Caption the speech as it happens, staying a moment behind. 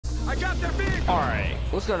I got their vehicle. All right,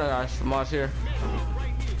 what's going on, guys? Moz here.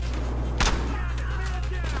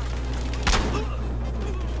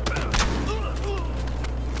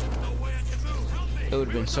 It would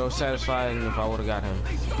have been so satisfying if I would have got him.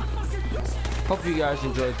 Hope you guys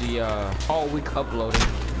enjoyed the all week uploading,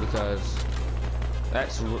 because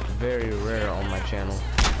that's very rare on my channel.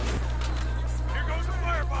 Here goes a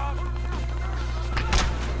firebomb.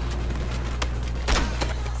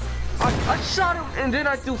 I shot him and then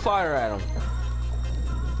I threw fire at him.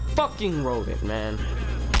 Fucking rodent, man.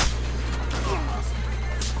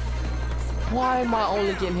 Why am I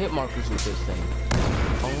only getting hit markers with this thing?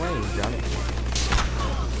 On range, damn it.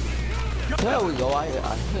 There we go, I hit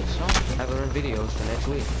something. I have learned videos for next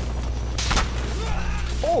week.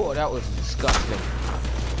 Oh, that was disgusting.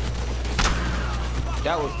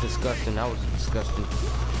 That was disgusting. That was disgusting.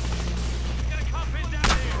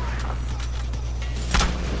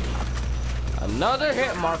 Another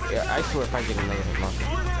hit marker. Yeah, I swear if I get another hit marker.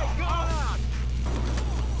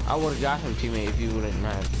 I would have got him, teammate, if you wouldn't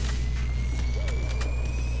have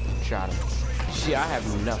shot him. See, I have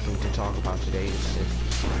nothing to talk about today. It's just...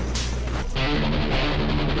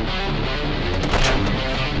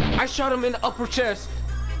 I shot him in the upper chest.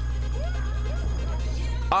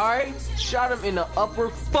 I shot him in the upper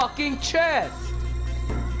fucking chest.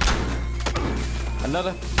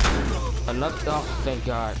 Another. Oh, thank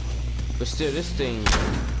God. But still, this thing.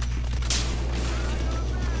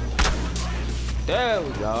 There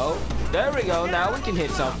we go. There we go. Now we can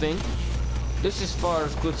hit something. This is as far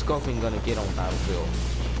as good scoping gonna get on Battlefield.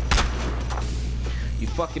 You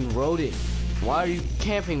fucking wrote it. Why are you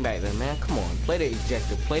camping back there, man? Come on, play the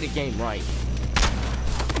ejector, play the game right.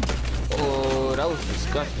 Oh, that was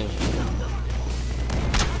disgusting.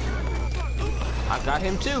 I got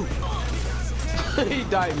him too. He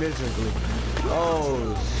died miserably.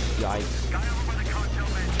 Oh, yikes.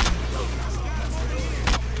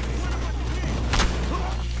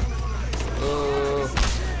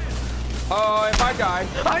 Oh, if I died.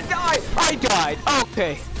 I died.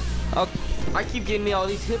 Okay. I keep getting all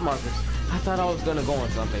these hit markers. I thought I was gonna go on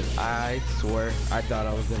something. I swear, I thought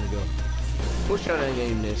I was gonna go. What should I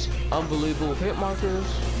name this? Unbelievable hit markers,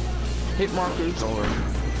 or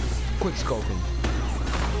quick scoping?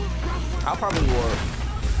 I'll probably work.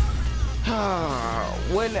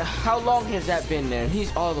 How long has that been there? And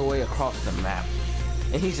he's all the way across the map,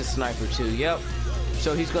 and he's a sniper too. Yep.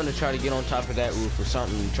 So he's gonna try to get on top of that roof or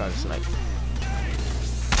something and try to snipe.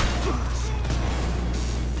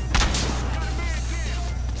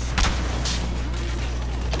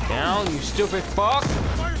 Down, you stupid fuck!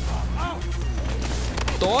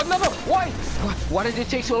 Throw another. Why did it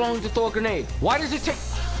take so long to throw a grenade? Why does it take?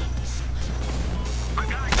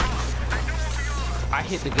 I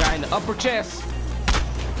hit the guy in the upper chest.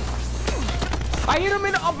 I hit him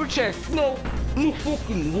in the upper chest. No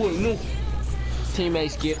fucking way, no.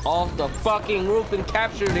 Teammates, get off the fucking roof and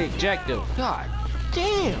capture the objective. God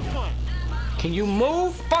damn. Can you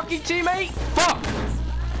move, fucking teammate? Fuck.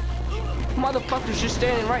 Motherfucker's just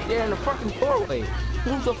standing right there in the fucking doorway.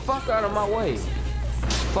 Move the fuck out of my way.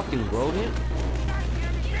 Fucking rodent.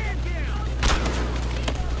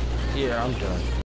 Yeah, I'm done.